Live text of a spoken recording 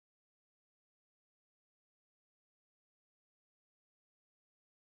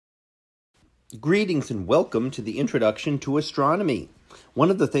Greetings and welcome to the Introduction to Astronomy.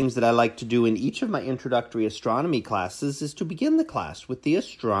 One of the things that I like to do in each of my introductory astronomy classes is to begin the class with the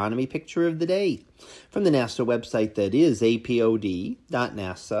astronomy picture of the day from the NASA website, that is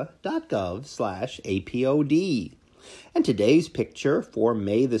apod.nasa.gov/apod. And today's picture for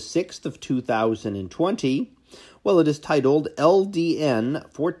May the 6th of 2020, well, it is titled LDN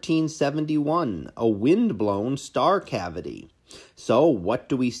 1471, a wind-blown star cavity. So what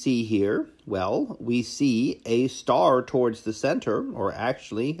do we see here? Well, we see a star towards the center, or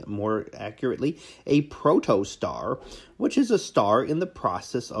actually, more accurately, a protostar, which is a star in the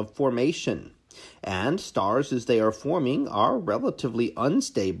process of formation. And stars, as they are forming, are relatively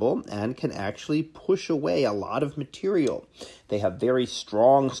unstable and can actually push away a lot of material. They have very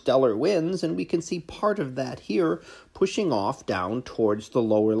strong stellar winds, and we can see part of that here pushing off down towards the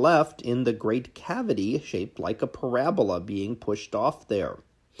lower left in the great cavity shaped like a parabola being pushed off there.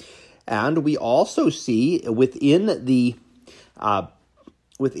 And we also see within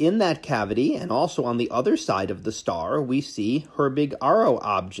that cavity, and also on the other side of the star, we see Herbig-Haro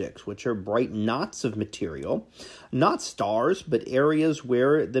objects, which are bright knots of material. Not stars, but areas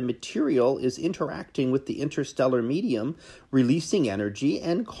where the material is interacting with the interstellar medium, releasing energy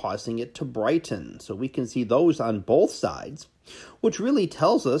and causing it to brighten. So we can see those on both sides, which really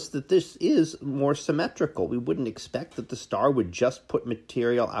tells us that this is more symmetrical. We wouldn't expect that the star would just put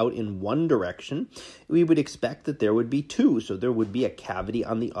material out in one direction. We would expect that there would be two, so there would be a cavity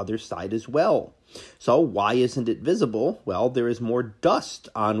on the other side as well. So why isn't it visible? Well, there is more dust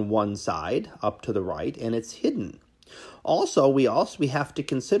on one side up to the right, and it's hidden. Also, we have to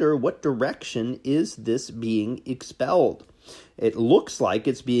consider what direction is this being expelled. It looks like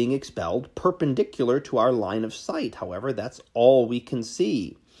it's being expelled perpendicular to our line of sight. However, that's all we can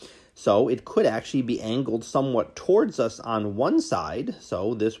see. So it could actually be angled somewhat towards us on one side.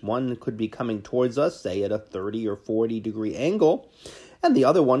 So this one could be coming towards us, say at a 30 or 40 degree angle. And the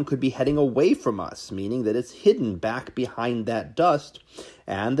other one could be heading away from us, meaning that it's hidden back behind that dust.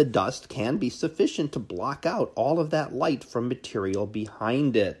 And the dust can be sufficient to block out all of that light from material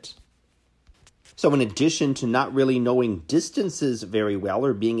behind it. So in addition to not really knowing distances very well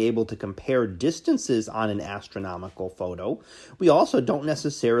or being able to compare distances on an astronomical photo, we also don't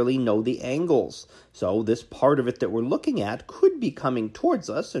necessarily know the angles. So this part of it that we're looking at could be coming towards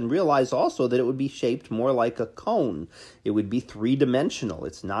us, and realize also that it would be shaped more like a cone. It would be three-dimensional.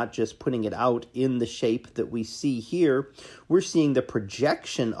 It's not just putting it out in the shape that we see here. We're seeing the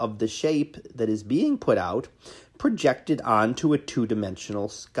projection of the shape that is being put out projected onto a two-dimensional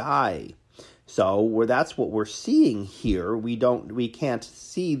sky. So that's what we're seeing here. We can't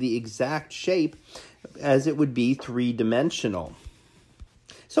see the exact shape as it would be three-dimensional.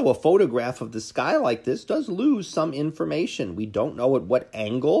 So a photograph of the sky like this does lose some information. We don't know at what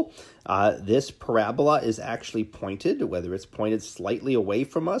angle this parabola is actually pointed, whether it's pointed slightly away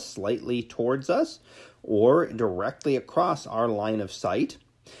from us, slightly towards us, or directly across our line of sight.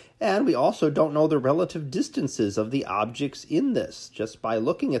 And we also don't know the relative distances of the objects in this. Just by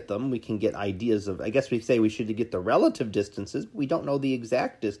looking at them, we can get ideas of, I guess we say we should get the relative distances, but we don't know the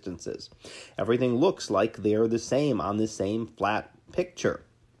exact distances. Everything looks like they're the same on the same flat picture.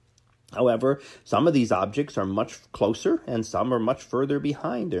 However, some of these objects are much closer and some are much further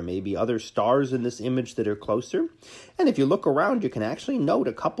behind. There may be other stars in this image that are closer. And if you look around, you can actually note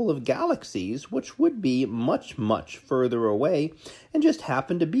a couple of galaxies which would be much, much further away and just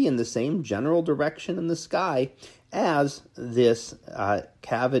happen to be in the same general direction in the sky as this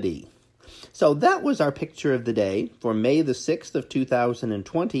cavity. So that was our picture of the day for May the 6th of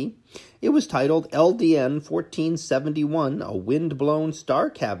 2020. It was titled LDN 1471, a wind-blown star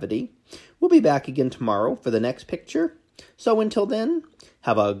cavity. We'll be back again tomorrow for the next picture. So until then,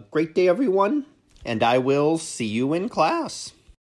 have a great day, everyone, and I will see you in class.